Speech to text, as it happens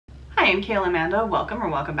I'm Kayla Amanda.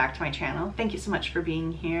 Welcome back to my channel. Thank you so much for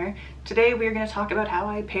being here. Today we are going to talk about how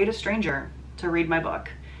I paid a stranger to read my book,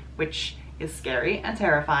 which is scary and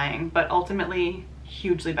terrifying, but ultimately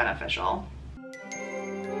hugely beneficial.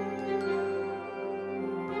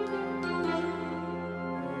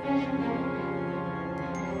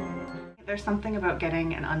 There's something about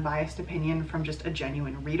getting an unbiased opinion from just a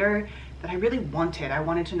genuine reader that I really wanted. I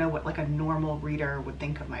wanted to know what like a normal reader would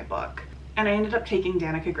think of my book. And I ended up taking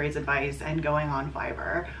Danica Gray's advice and going on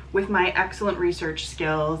Fiverr. With my excellent research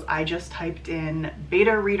skills, I just typed in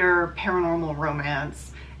beta reader paranormal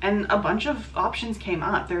romance and a bunch of options came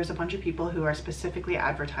up. There's a bunch of people who are specifically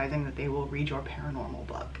advertising that they will read your paranormal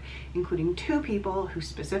book, including 2 people who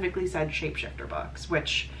specifically said shapeshifter books,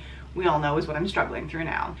 which we all know is what I'm struggling through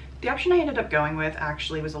now. The option I ended up going with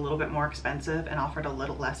actually was a little bit more expensive and offered a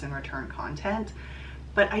little less in return content,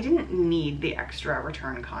 but I didn't need the extra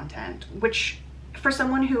return content, which for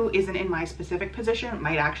someone who isn't in my specific position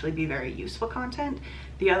might actually be very useful content.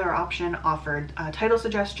 The other option offered title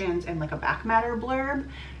suggestions and like a back matter blurb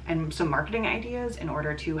and some marketing ideas in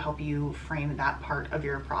order to help you frame that part of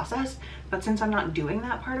your process. But since I'm not doing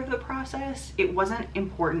that part of the process, it wasn't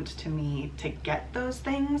important to me to get those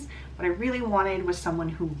things. What I really wanted was someone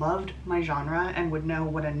who loved my genre and would know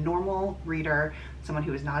what a normal reader, someone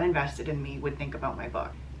who is not invested in me, would think about my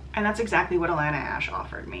book. And that's exactly what Alana Ash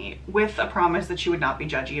offered me, with a promise that she would not be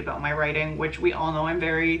judgy about my writing, which we all know I'm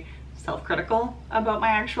very self-critical about my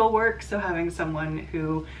actual work, so having someone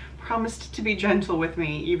who promised to be gentle with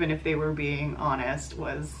me even if they were being honest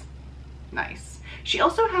was nice. She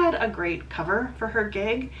also had a great cover for her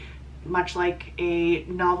gig. Much like a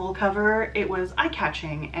novel cover, it was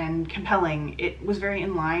eye-catching and compelling. It was very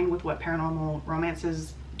in line with what paranormal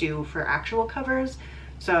romances do for actual covers,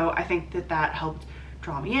 so I think that that helped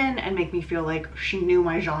draw me in and make me feel like she knew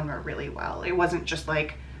my genre really well. It wasn't just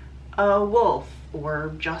like a wolf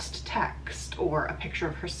or just text or a picture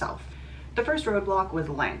of herself. The first roadblock was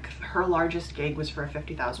length. Her largest gig was for a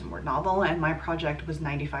 50,000 word novel and my project was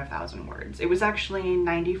 95,000 words. It was actually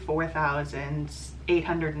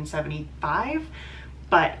 94,875,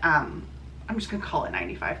 but I'm just gonna call it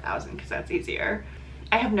 95,000 because that's easier.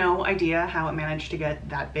 I have no idea how it managed to get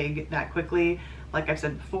that big that quickly. Like I've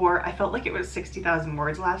said before, I felt like it was 60,000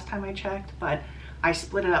 words last time I checked, but I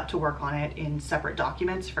split it up to work on it in separate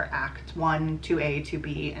documents for Act 1, 2A,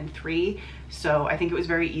 2B, and 3. So I think it was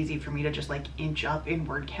very easy for me to just like inch up in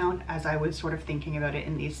word count as I was sort of thinking about it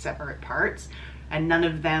in these separate parts. And none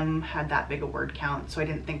of them had that big a word count, so I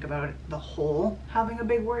didn't think about the whole having a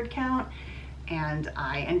big word count. And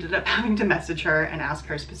I ended up having to message her and ask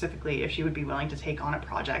her specifically if she would be willing to take on a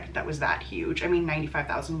project that was that huge. I mean,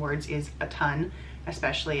 95,000 words is a ton,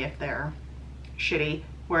 especially if they're shitty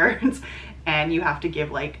words and you have to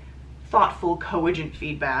give like thoughtful, cogent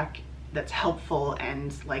feedback that's helpful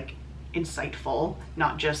and like insightful,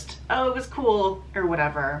 not just, oh, it was cool or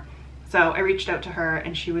whatever. So I reached out to her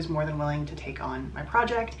and she was more than willing to take on my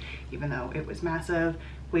project, even though it was massive.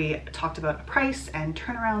 We talked about a price and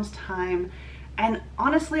turnaround time, and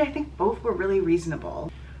honestly, I think both were really reasonable.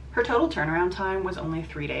 Her total turnaround time was only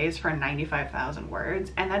 3 days for 95,000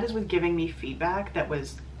 words, and that is with giving me feedback that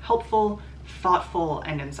was helpful, thoughtful,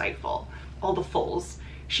 and insightful. All the fulls.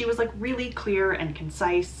 She was like really clear and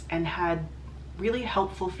concise and had really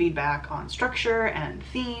helpful feedback on structure and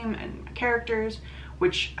theme and characters,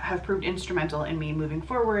 which have proved instrumental in me moving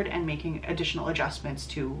forward and making additional adjustments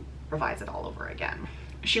to revise it all over again.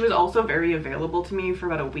 She was also very available to me for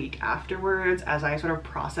about a week afterwards as I sort of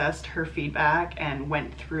processed her feedback and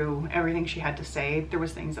went through everything she had to say. There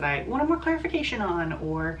was things that I wanted more clarification on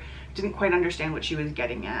or didn't quite understand what she was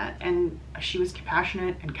getting at, and she was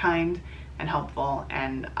compassionate and kind and helpful,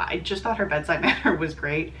 and I just thought her bedside manner was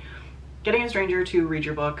great. Getting a stranger to read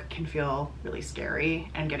your book can feel really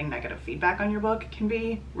scary, and getting negative feedback on your book can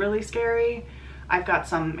be really scary. I've got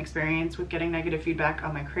some experience with getting negative feedback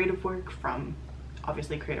on my creative work from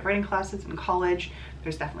obviously creative writing classes in college.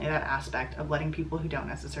 There's definitely that aspect of letting people who don't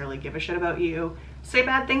necessarily give a shit about you say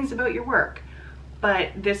bad things about your work. But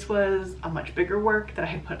this was a much bigger work that I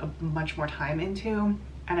had put much more time into,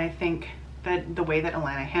 and I think that the way that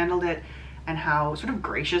Alana handled it and how sort of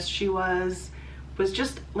gracious she was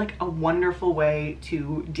just like a wonderful way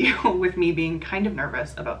to deal with me being kind of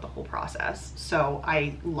nervous about the whole process. So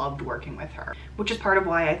I loved working with her, which is part of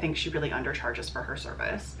why I think she really undercharges for her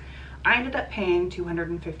service. I ended up paying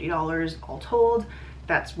 $250 all told.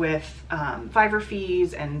 That's with Fiverr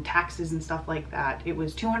fees and taxes and stuff like that. It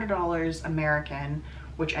was $200 American,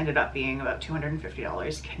 which ended up being about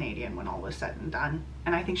 $250 Canadian when all was said and done.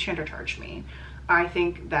 And I think she undercharged me. I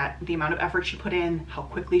think that the amount of effort she put in, how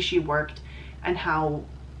quickly she worked, and how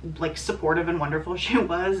like supportive and wonderful she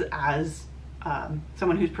was as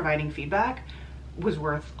someone who's providing feedback was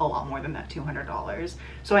worth a lot more than that $200.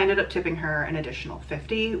 So I ended up tipping her an additional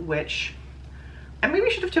 $50, which I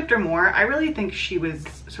maybe should have tipped her more. I really think she was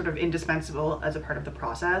sort of indispensable as a part of the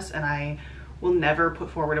process, and I will never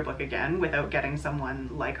put forward a book again without getting someone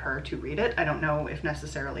like her to read it. I don't know if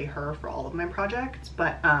necessarily her for all of my projects,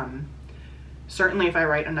 but certainly if I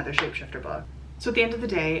write another Shapeshifter book. So at the end of the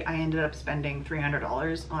day, I ended up spending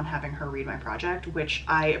 $300 on having her read my project, which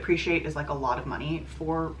I appreciate is like a lot of money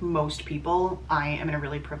for most people. I am in a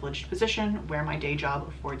really privileged position where my day job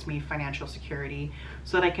affords me financial security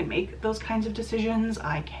so that I can make those kinds of decisions.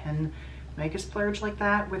 I can make a splurge like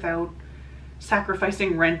that without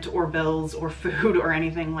sacrificing rent or bills or food or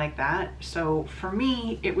anything like that. So for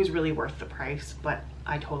me, it was really worth the price, but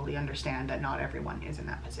I totally understand that not everyone is in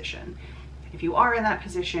that position. If you are in that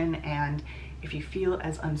position and if you feel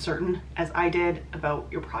as uncertain as I did about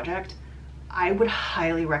your project, I would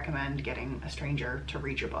highly recommend getting a stranger to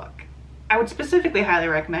read your book. I would specifically highly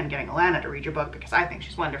recommend getting Alana to read your book because I think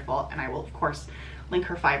she's wonderful, and I will of course link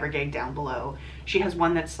her Fiverr gig down below. She has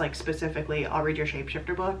one that's like specifically I'll read your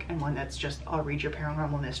Shapeshifter book, and one that's just I'll read your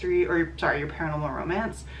paranormal mystery, or sorry, your paranormal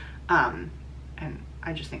romance. And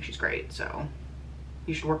I just think she's great, so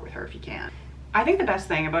you should work with her if you can. I think the best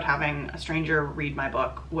thing about having a stranger read my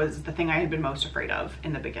book was the thing I had been most afraid of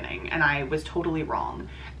in the beginning, and I was totally wrong.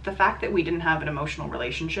 The fact that we didn't have an emotional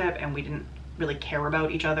relationship and we didn't really care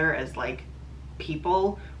about each other as like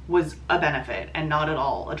people was a benefit and not at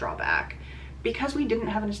all a drawback. Because we didn't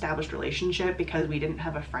have an established relationship, because we didn't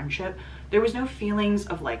have a friendship, there was no feelings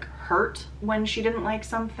of like hurt when she didn't like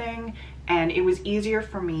something, and it was easier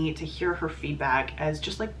for me to hear her feedback as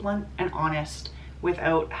just like blunt and honest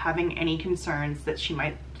without having any concerns that she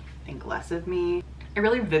might think less of me. I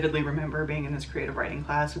really vividly remember being in this creative writing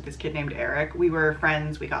class with this kid named Eric. We were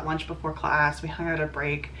friends, we got lunch before class, we hung out at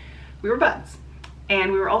break, we were buds.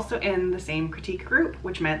 And we were also in the same critique group,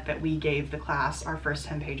 which meant that we gave the class our first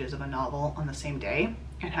 10 pages of a novel on the same day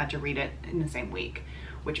and had to read it in the same week,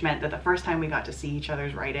 which meant that the first time we got to see each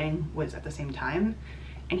other's writing was at the same time.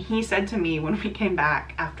 And he said to me when we came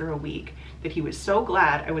back after a week that he was so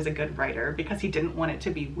glad I was a good writer because he didn't want it to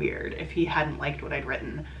be weird if he hadn't liked what I'd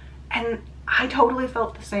written. And I totally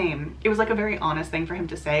felt the same. It was like a very honest thing for him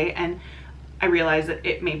to say, and I realized that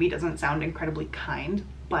it maybe doesn't sound incredibly kind,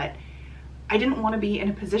 but I didn't want to be in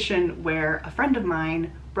a position where a friend of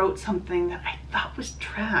mine wrote something that I thought was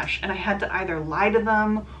trash and I had to either lie to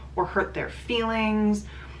them or hurt their feelings.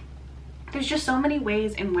 There's just so many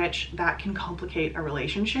ways in which that can complicate a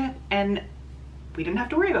relationship, and we didn't have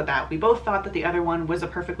to worry about that. We both thought that the other one was a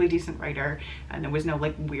perfectly decent writer and there was no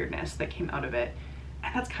like weirdness that came out of it.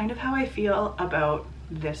 And that's kind of how I feel about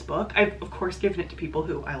this book. I've of course given it to people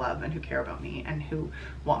who I love and who care about me and who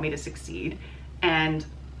want me to succeed. And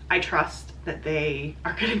I trust that they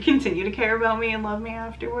are going to continue to care about me and love me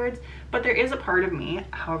afterwards. But there is a part of me,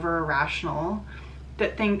 however irrational,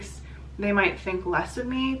 that thinks they might think less of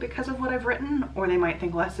me because of what I've written, or they might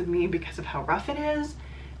think less of me because of how rough it is.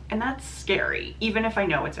 And that's scary, even if I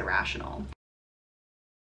know it's irrational.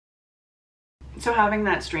 So having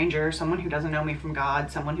that stranger, someone who doesn't know me from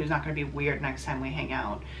God, someone who's not going to be weird next time we hang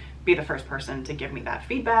out, be the first person to give me that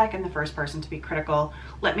feedback and the first person to be critical,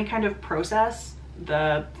 let me kind of process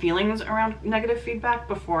the feelings around negative feedback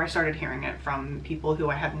before I started hearing it from people who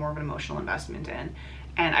I had more of an emotional investment in.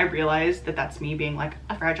 And I realized that that's me being like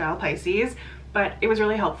a fragile Pisces, but it was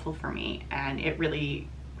really helpful for me, and it really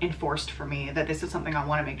enforced for me that this is something I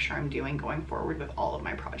want to make sure I'm doing going forward with all of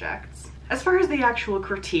my projects. As far as the actual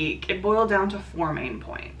critique, it boiled down to 4 main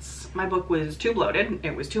points. My book was too bloated,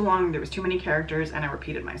 it was too long, there was too many characters, and I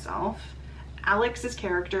repeated myself. Alex's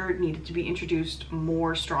character needed to be introduced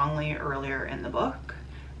more strongly earlier in the book.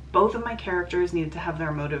 Both of my characters needed to have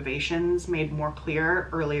their motivations made more clear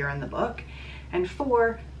earlier in the book. And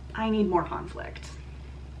 4, I need more conflict.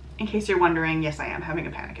 In case you're wondering, yes, I am having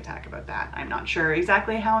a panic attack about that. I'm not sure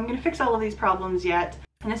exactly how I'm going to fix all of these problems yet.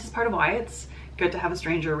 And this is part of why it's good to have a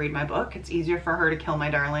stranger read my book. It's easier for her to kill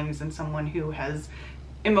my darlings than someone who has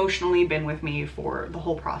emotionally been with me for the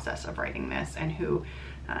whole process of writing this and who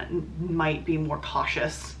might be more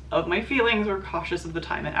cautious of my feelings or cautious of the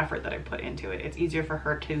time and effort that I put into it. It's easier for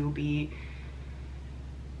her to be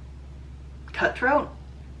cutthroat.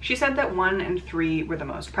 She said that 1 and 3 were the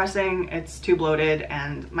most pressing. It's too bloated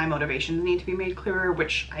and my motivations need to be made clearer,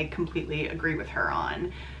 which I completely agree with her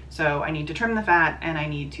on. So I need to trim the fat and I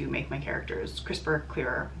need to make my characters crisper,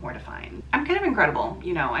 clearer, more defined. I'm kind of incredible.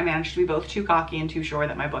 You know, I managed to be both too cocky and too sure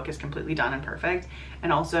that my book is completely done and perfect,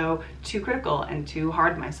 and also too critical and too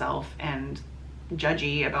hard on myself and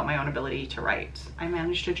judgy about my own ability to write. I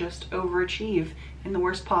managed to just overachieve in the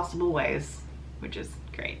worst possible ways, which is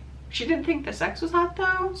great. She did think the sex was hot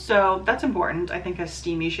though, so that's important. I think a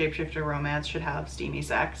steamy shapeshifter romance should have steamy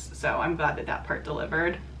sex, so I'm glad that that part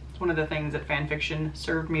delivered. It's one of the things that fanfiction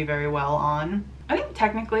served me very well on. I think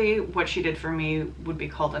technically what she did for me would be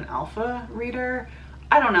called an alpha reader.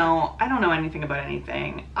 I don't know anything about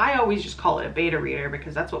anything. I always just call it a beta reader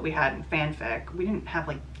because that's what we had in fanfic. We didn't have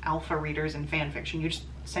like alpha readers in fanfiction, you just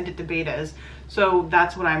sent it to betas. So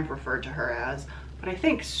that's what I'm referred to her as. But I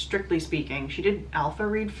think strictly speaking, she did alpha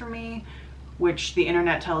read for me, which the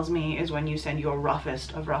internet tells me is when you send your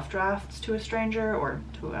roughest of rough drafts to a stranger or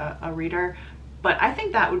to a reader. But I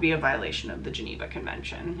think that would be a violation of the Geneva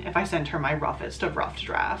Convention. If I sent her my roughest of rough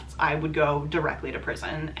drafts, I would go directly to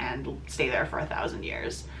prison and stay there for 1,000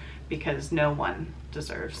 years because no one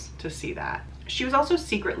deserves to see that. She was also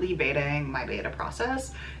secretly betaing my beta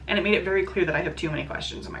process, and it made it very clear that I have too many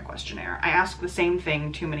questions in my questionnaire. I ask the same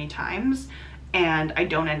thing too many times, and I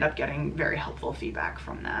don't end up getting very helpful feedback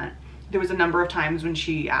from that. There was a number of times when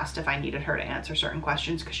she asked if I needed her to answer certain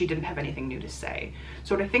questions because she didn't have anything new to say.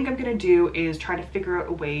 So what I think I'm gonna do is try to figure out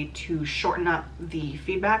a way to shorten up the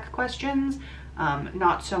feedback questions.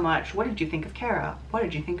 Not so much, what did you think of Kara? What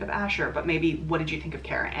did you think of Asher? But maybe, what did you think of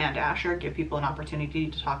Kara and Asher? Give people an opportunity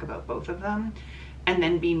to talk about both of them. And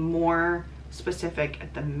then be more specific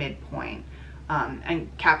at the midpoint. And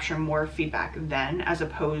capture more feedback then, as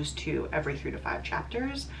opposed to every 3 to 5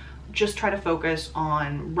 chapters. Just try to focus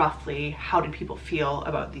on roughly how did people feel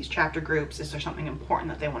about these chapter groups? Is there something important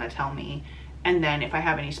that they want to tell me? And then if I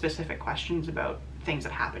have any specific questions about things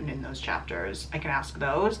that happened in those chapters, I can ask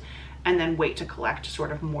those and then wait to collect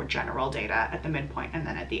sort of more general data at the midpoint and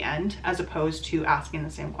then at the end, as opposed to asking the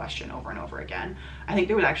same question over and over again. I think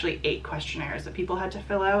there was actually 8 questionnaires that people had to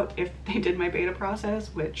fill out if they did my beta process,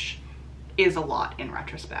 which is a lot in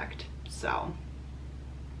retrospect. So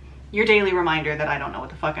your daily reminder that I don't know what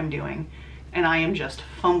the fuck I'm doing and I am just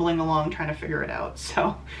fumbling along trying to figure it out.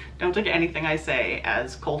 So don't take anything I say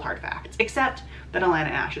as cold hard facts, except that Alana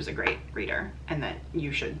Ash is a great reader and that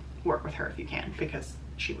you should work with her if you can because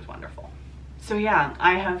she was wonderful. So yeah,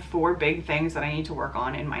 I have 4 big things that I need to work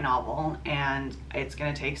on in my novel, and it's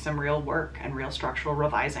gonna take some real work and real structural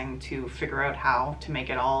revising to figure out how to make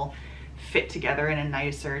it all fit together in a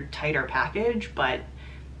nicer, tighter package, but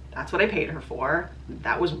that's what I paid her for.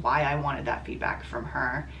 That was why I wanted that feedback from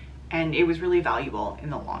her, and it was really valuable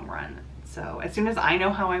in the long run. So as soon as I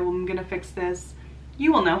know how I'm gonna fix this,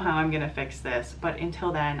 you will know how I'm gonna fix this. But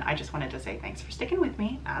until then, I just wanted to say thanks for sticking with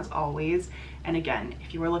me, as always. And again,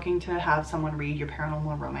 if you are looking to have someone read your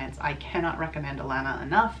paranormal romance, I cannot recommend Alana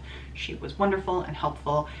enough. She was wonderful and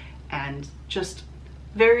helpful and just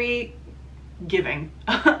very giving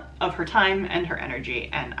of her time and her energy,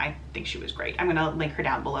 and I think she was great. I'm gonna link her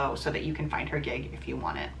down below so that you can find her gig if you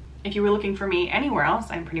want it. If you were looking for me anywhere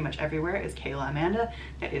else, I'm pretty much everywhere as Kayla Amanda.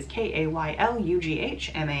 That is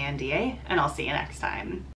Kaylughmanda, and I'll see you next time.